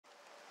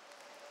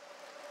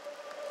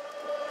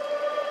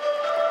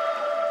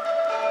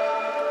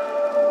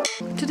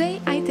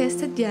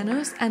tested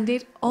Yanus and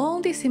did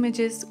all these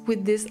images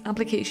with this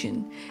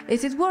application.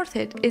 Is it worth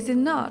it? Is it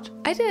not?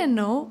 I didn't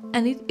know,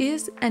 and it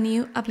is a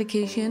new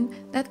application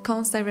that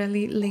comes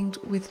directly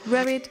linked with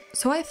Revit,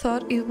 so I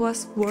thought it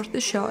was worth the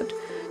shot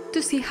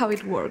to see how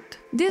it worked.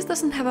 This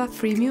doesn't have a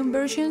freemium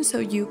version, so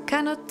you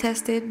cannot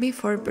test it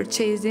before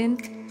purchasing.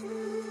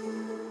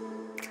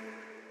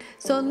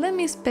 So let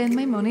me spend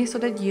my money so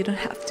that you don't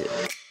have to.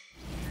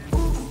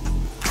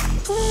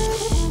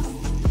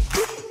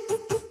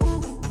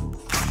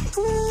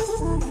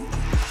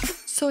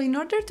 So in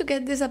order to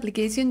get this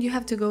application, you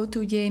have to go to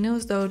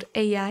Yanus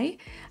AI,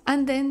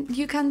 and then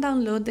you can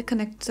download the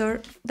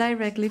connector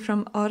directly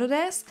from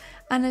Autodesk,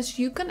 and as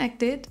you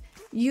connect it,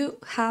 you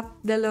have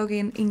the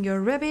login in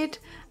your Revit,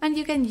 and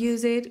you can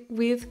use it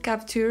with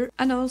Capture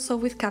and also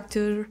with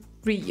Capture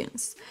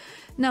regions.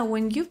 Now,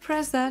 when you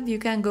press that, you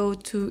can go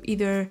to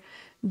either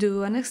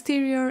do an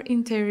exterior,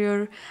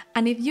 interior,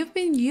 and if you've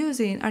been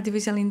using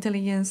artificial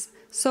intelligence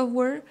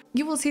software,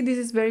 you will see this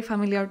is very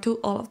familiar to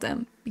all of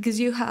them, because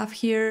you have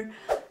here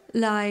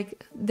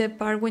like the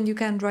part when you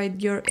can write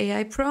your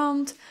AI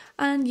prompt,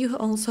 and you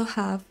also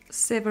have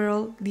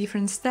several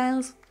different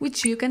styles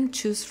which you can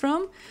choose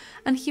from.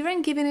 And here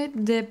I'm giving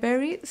it the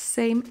very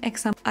same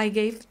example I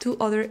gave to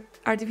other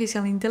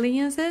artificial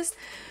intelligences,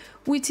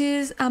 which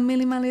is a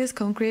minimalist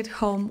concrete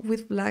home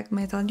with black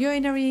metal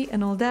joinery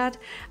and all that.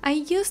 I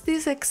used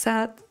this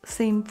exact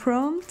same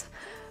prompt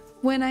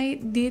when I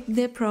did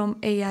the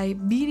prompt AI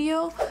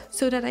video,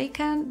 so that I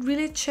can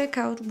really check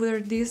out whether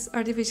this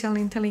artificial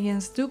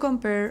intelligence do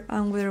compare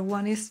and whether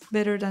one is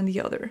better than the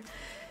other.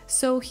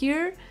 So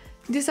here,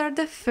 these are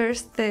the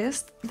first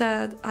tests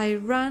that I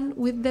ran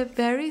with the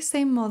very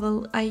same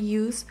model I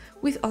use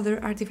with other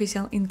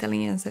artificial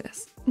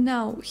intelligences.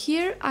 Now,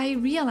 here I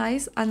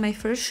realized at my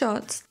first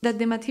shots that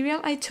the material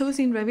I chose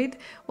in Revit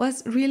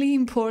was really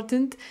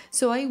important,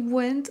 so I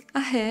went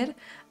ahead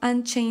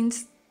and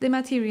changed the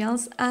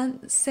materials and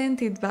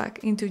sent it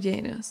back into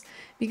Yanus.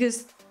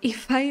 Because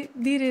if I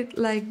did it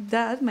like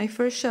that, my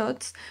first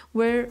shots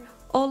were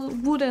all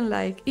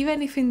wooden-like,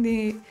 even if in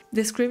the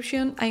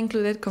description I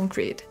included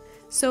concrete.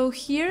 So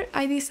here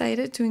I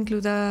decided to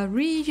include a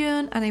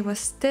region, and I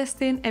was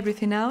testing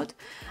everything out,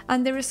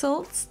 and the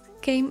results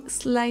came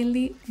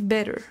slightly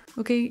better.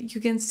 Okay,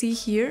 you can see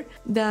here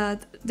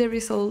that the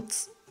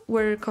results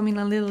were coming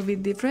a little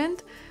bit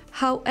different.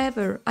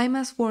 However, I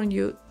must warn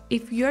you,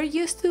 if you are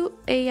used to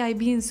AI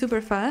being super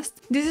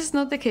fast, this is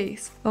not the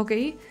case,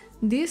 okay?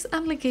 This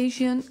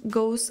application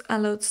goes a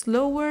lot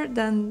slower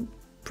than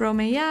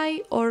Prompt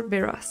AI or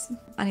Veras,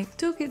 and it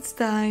took its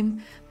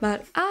time,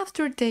 but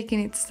after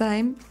taking its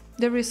time,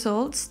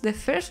 the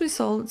first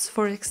results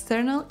for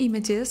external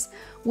images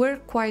were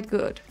quite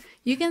good.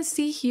 You can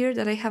see here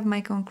that I have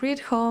my concrete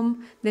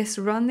home, the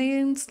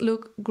surroundings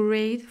look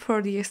great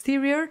for the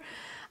exterior,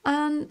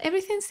 and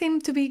everything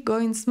seemed to be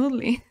going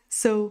smoothly.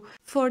 So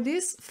for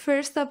this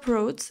first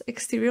approach,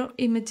 exterior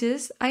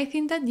images, I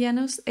think that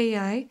Yanus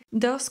AI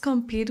does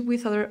compete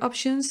with other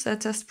options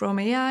such as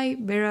Prompt AI,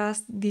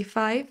 Veras,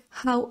 D5.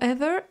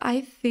 However,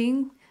 I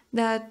think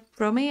that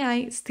Prompt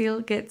AI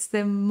still gets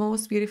the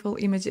most beautiful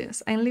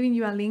images. I'm leaving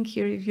you a link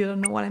here if you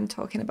don't know what I'm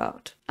talking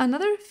about.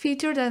 Another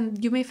feature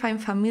that you may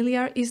find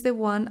familiar is the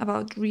one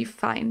about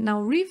Refine.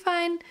 Now,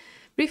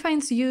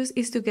 Refine's use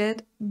is to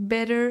get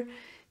better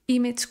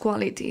image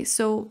quality.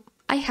 So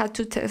I had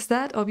to test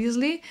that,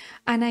 obviously,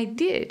 and I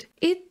did.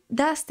 It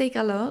does take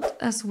a lot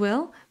as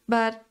well,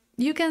 but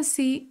you can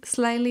see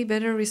slightly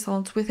better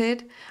results with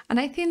it, and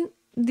I think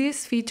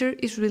this feature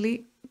is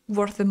really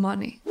worth the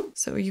money.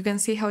 So you can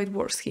see how it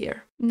works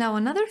here. Now,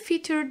 another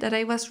feature that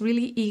I was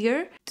really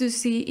eager to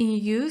see in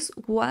use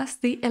was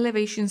the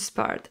elevations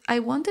part. I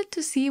wanted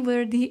to see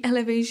whether the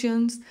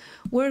elevations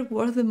were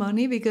worth the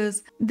money,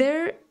 because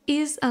there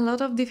is a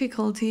lot of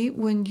difficulty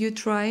when you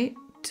try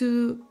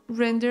to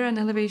render an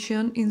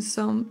elevation in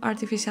some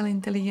artificial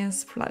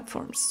intelligence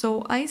platforms.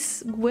 So I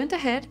went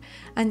ahead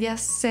and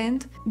just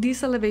sent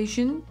this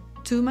elevation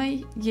to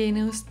my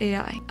Yanus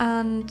AI.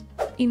 And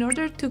in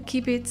order to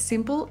keep it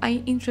simple,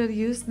 I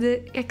introduced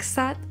the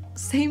exact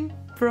same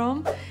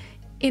prompt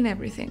in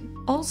everything.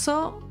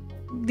 Also,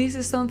 this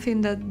is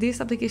something that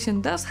this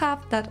application does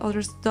have that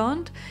others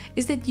don't,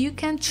 is that you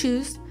can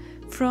choose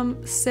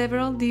from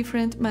several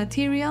different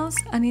materials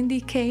and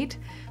indicate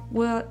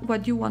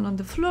what you want on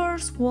the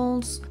floors,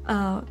 walls,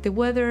 the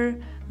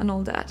weather, and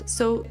all that.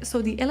 So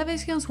the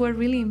elevations were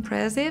really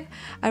impressive.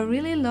 I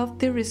really loved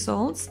the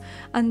results,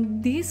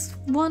 and this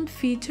one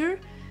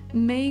feature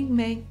may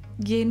make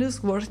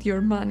Yanus worth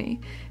your money,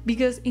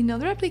 because in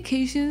other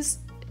applications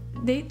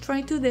they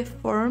try to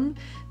deform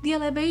the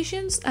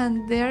elevations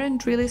and they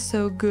aren't really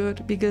so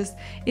good, because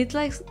it's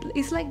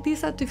like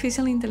these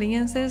artificial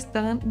intelligences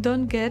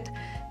don't get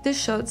the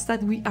shots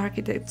that we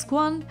architects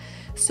want.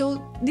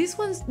 So this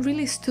one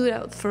really stood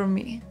out for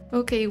me.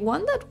 Okay,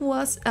 one that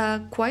was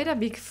quite a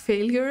big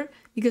failure,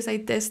 because I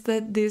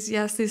tested this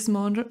just this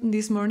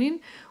morning,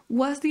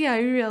 was the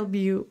aerial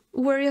view,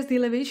 whereas the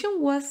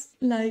elevation was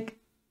like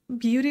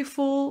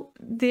beautiful.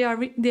 The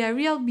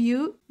aerial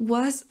view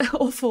was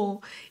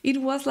awful.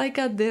 It was like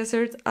a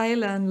desert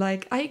island.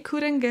 Like I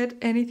couldn't get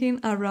anything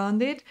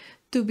around it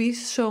to be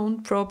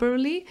shown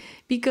properly,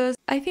 because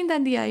I think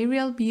that the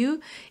aerial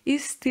view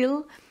is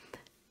still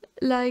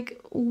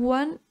like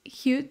one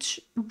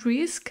huge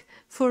risk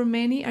for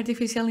many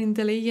artificial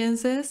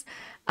intelligences,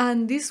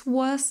 and this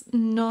was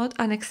not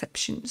an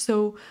exception.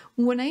 So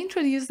when I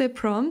introduced the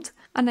prompt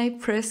and I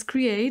pressed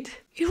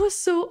create, it was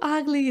so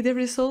ugly. The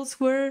results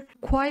were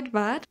quite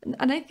bad,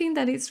 and I think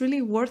that it's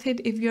really worth it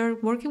if you're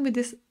working with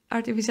this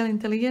artificial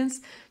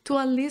intelligence to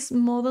at least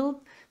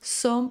model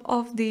some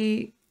of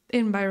the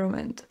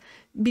environment,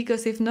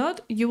 because if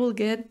not, you will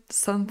get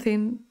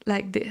something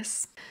like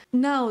this.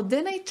 Now,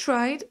 then I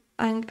tried,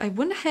 and I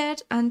went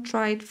ahead and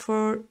tried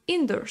for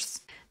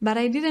indoors, but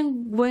I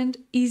didn't went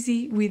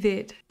easy with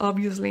it,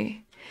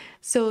 obviously.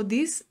 So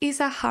this is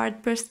a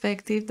hard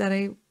perspective that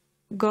I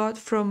got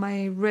from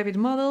my Revit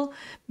model,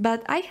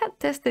 but I had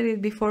tested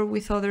it before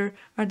with other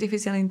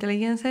artificial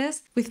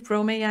intelligences. With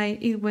Chrome AI,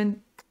 it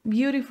went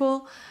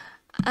beautiful.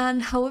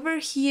 And however,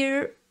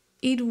 here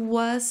it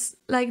was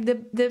like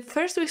the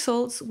first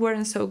results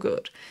weren't so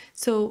good.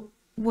 So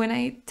when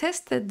I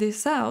tested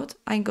this out,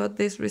 I got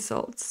these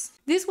results.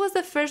 This was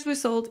the first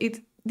result.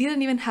 It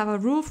didn't even have a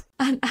roof.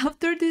 And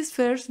after this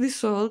first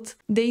result,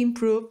 they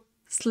improved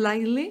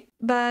slightly,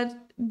 but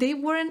they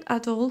weren't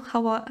at all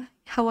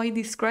how I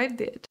described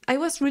it. I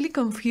was really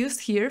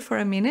confused here for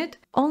a minute,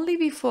 only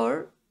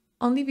before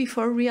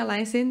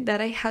realizing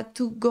that I had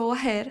to go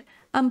ahead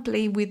and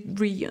play with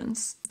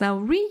regions. Now,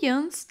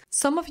 regions,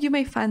 some of you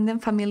may find them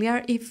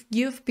familiar if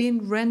you've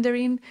been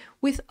rendering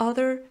with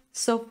other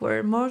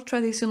software, more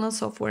traditional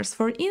softwares.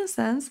 For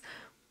instance,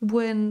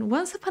 when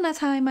once upon a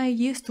time I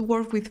used to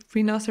work with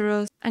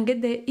Rhinoceros and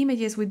get the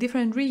images with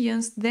different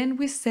regions, then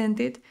we sent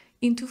it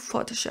into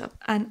Photoshop.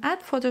 And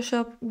at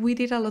Photoshop, we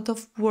did a lot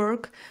of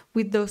work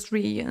with those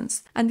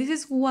regions. And this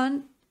is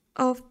one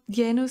of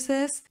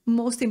Yanus's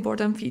most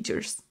important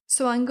features.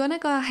 So I'm gonna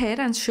go ahead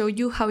and show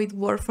you how it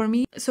worked for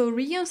me. So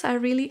regions are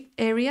really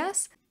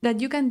areas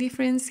that you can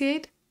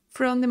differentiate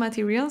from the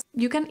materials.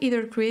 You can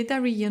either create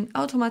a region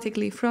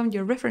automatically from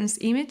your reference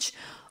image,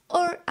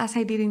 or as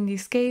I did in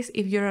this case,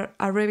 if you're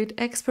a Revit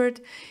expert,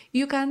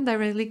 you can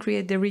directly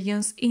create the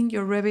regions in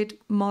your Revit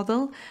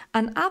model,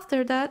 and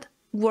after that,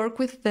 work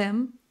with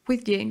them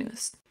with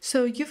Yanus.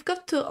 So you've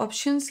got two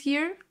options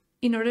here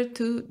in order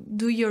to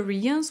do your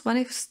regions. One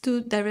is to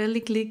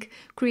directly click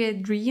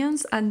create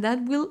regions, and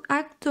that will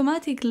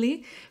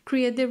automatically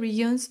create the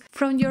regions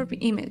from your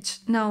image.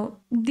 Now,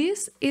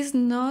 this is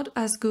not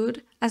as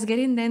good as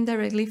getting them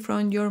directly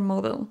from your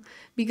model,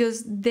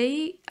 because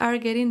they are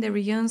getting the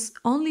regions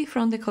only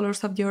from the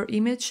colors of your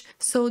image,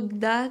 so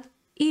that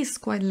is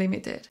quite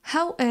limited.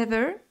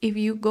 However, if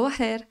you go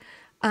ahead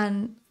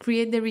and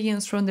create the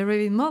regions from the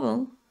Revit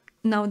model,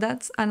 now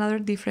that's another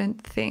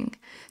different thing.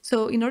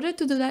 So in order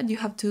to do that, you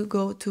have to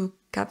go to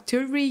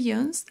capture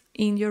regions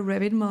in your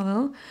Revit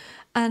model,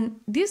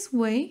 and this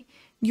way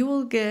you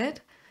will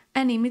get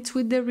an image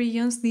with the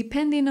regions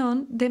depending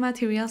on the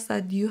materials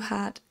that you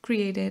had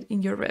created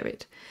in your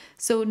Revit.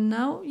 So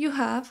now you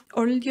have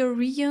all your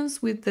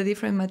regions with the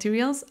different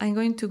materials. I'm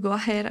going to go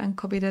ahead and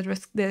copy the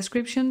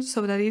description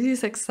so that it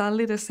is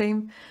exactly the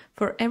same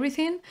for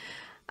everything.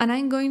 And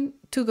I'm going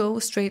to go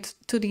straight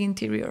to the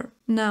interior.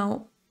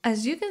 Now,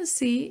 as you can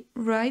see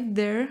right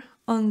there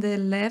on the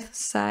left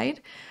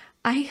side,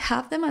 I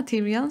have the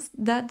materials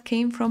that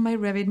came from my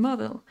Revit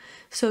model.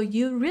 So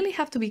you really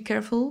have to be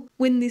careful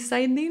when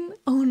deciding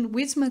on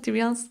which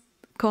materials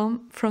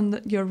come from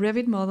your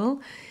Revit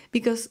model,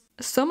 because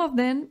some of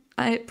them,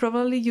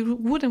 probably you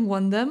wouldn't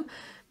want them,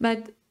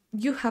 but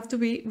you have to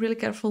be really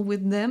careful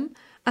with them,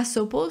 as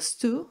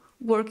opposed to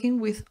working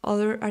with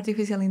other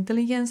artificial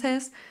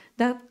intelligences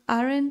that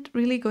aren't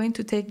really going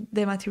to take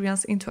the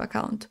materials into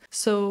account.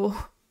 So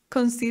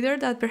consider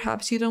that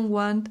perhaps you don't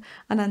want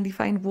an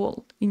undefined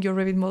wall in your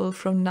Revit model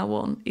from now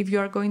on if you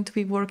are going to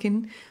be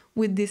working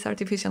with this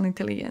artificial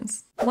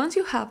intelligence. Once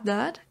you have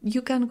that,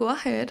 you can go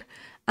ahead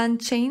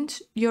and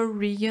change your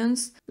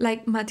regions,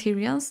 like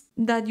materials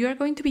that you are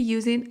going to be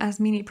using as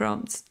mini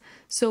prompts.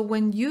 So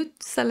when you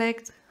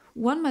select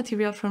one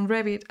material from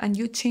Revit and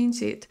you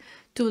change it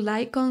to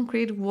light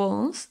concrete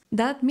walls,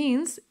 that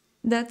means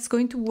that's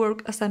going to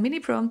work as a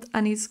mini prompt,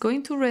 and it's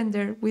going to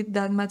render with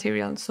that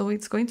material. So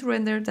it's going to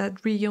render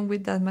that region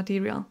with that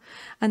material.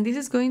 And this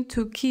is going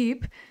to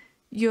keep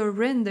your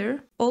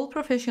render all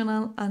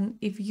professional. And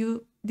if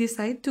you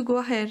decide to go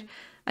ahead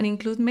and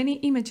include many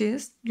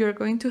images, you're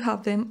going to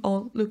have them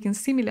all looking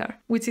similar,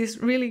 which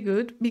is really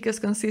good because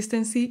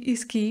consistency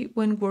is key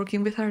when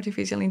working with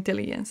artificial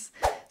intelligence.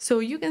 So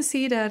you can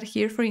see that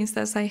here, for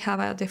instance, I have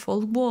a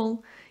default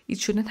wall. It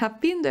shouldn't have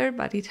been there,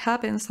 but it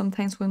happens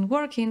sometimes when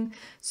working.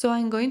 So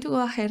I'm going to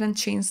go ahead and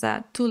change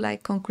that to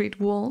like concrete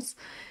walls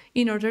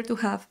in order to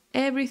have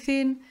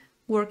everything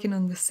working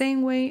on the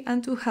same way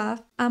and to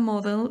have a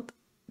model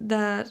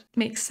that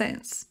makes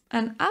sense.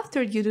 And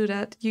after you do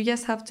that, you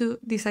just have to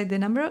decide the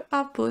number of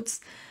outputs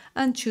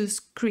and choose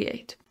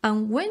create.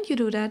 And when you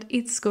do that,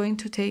 it's going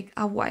to take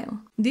a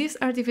while. This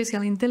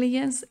artificial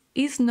intelligence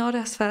is not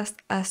as fast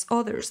as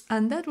others,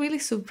 and that really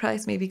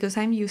surprised me because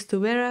I'm used to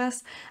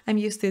Veras, I'm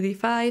used to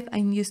D5,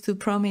 I'm used to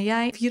Prom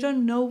AI. If you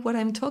don't know what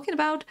I'm talking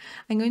about,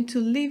 I'm going to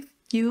leave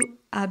you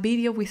a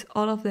video with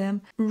all of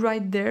them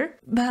right there.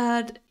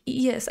 But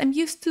yes, I'm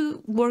used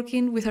to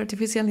working with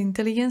artificial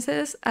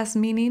intelligences as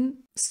meaning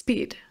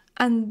speed,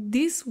 and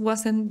this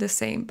wasn't the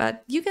same,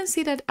 but you can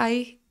see that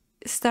I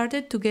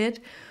started to get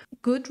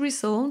good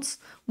results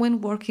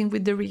when working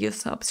with the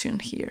reuse option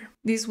here.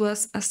 This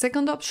was a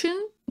second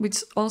option,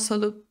 which also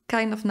looked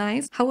kind of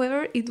nice.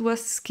 However, it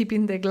was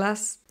skipping the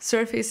glass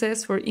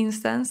surfaces. For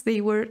instance, they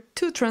were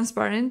too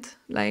transparent,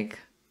 like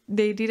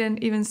they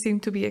didn't even seem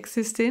to be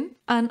existing.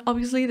 And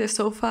obviously the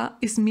sofa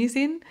is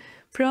missing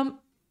from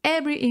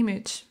every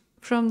image.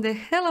 From the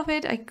hell of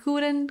it, I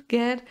couldn't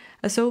get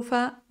a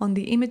sofa on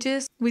the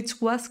images, which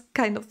was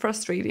kind of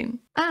frustrating.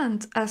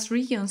 And as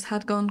regions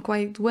had gone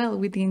quite well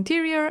with the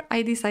interior,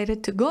 I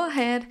decided to go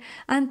ahead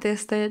and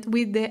test it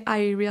with the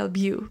aerial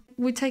view,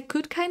 which I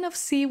could kind of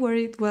see where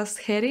it was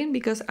heading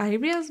because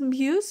aerial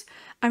views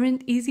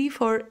aren't easy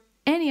for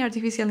any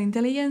artificial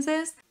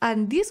intelligences,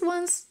 and these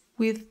ones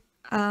with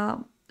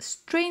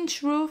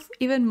strange roof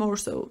even more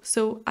so.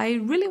 So I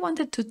really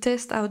wanted to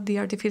test out the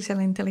artificial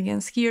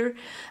intelligence here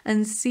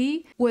and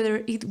see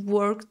whether it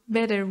worked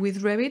better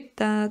with Revit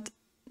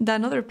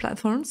than other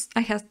platforms I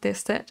have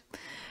tested.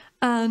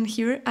 And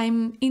here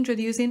I'm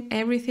introducing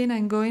everything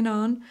and going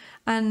on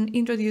and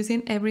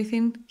introducing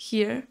everything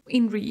here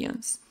in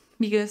regions,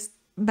 because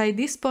by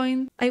this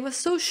point I was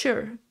so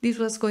sure this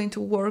was going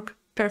to work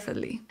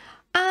perfectly.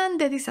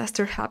 And the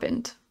disaster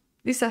happened.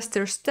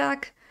 Disaster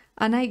struck,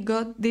 and I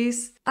got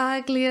this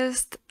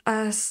ugliest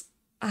as,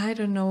 I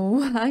don't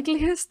know,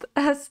 ugliest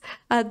as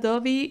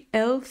Adobe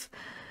Elf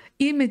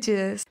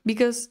images.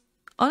 Because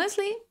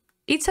honestly,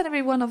 each and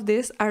every one of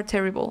these are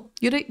terrible.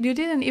 You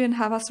didn't even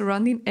have a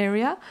surrounding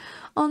area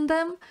on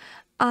them.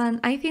 And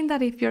I think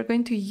that if you're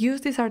going to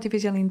use this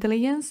artificial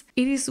intelligence,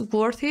 it is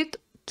worth it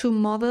to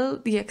model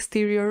the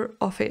exterior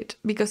of it.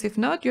 Because if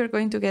not, you're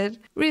going to get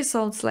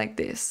results like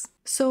this.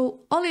 So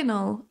all in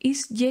all,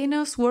 is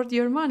Yanus worth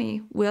your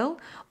money? Well,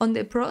 on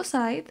the pro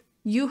side,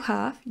 you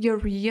have your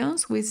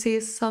regions, which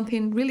is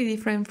something really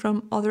different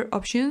from other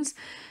options.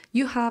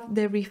 You have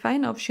the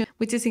refine option,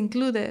 which is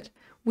included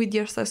with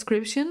your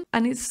subscription,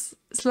 and it's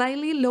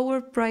slightly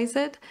lower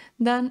priced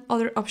than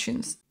other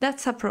options.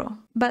 That's a pro.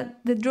 But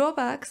the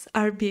drawbacks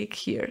are big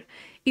here.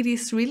 It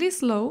is really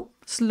slow,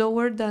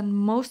 slower than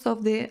most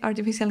of the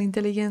artificial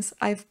intelligence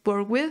I've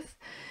worked with.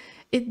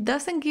 It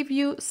doesn't give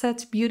you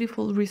such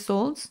beautiful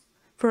results.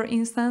 For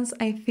instance,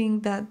 I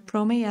think that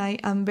Prom AI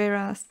and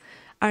Veras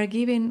are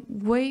giving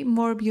way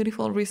more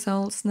beautiful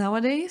results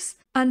nowadays.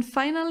 And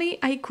finally,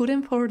 I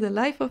couldn't for the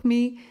life of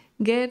me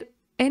get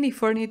any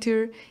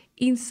furniture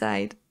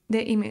inside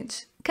the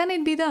image. Can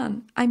it be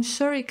done? I'm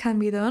sure it can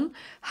be done.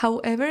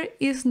 However,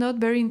 it's not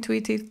very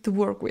intuitive to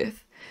work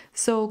with.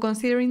 So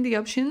considering the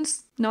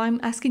options, now I'm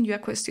asking you a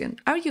question.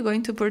 Are you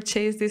going to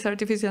purchase this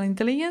artificial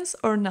intelligence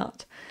or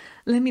not?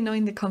 Let me know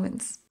in the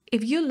comments.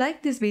 If you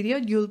like this video,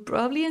 you'll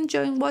probably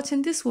enjoy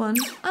watching this one,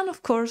 and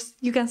of course,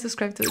 you can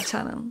subscribe to the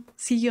channel.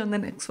 See you on the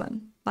next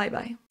one. Bye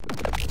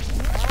bye.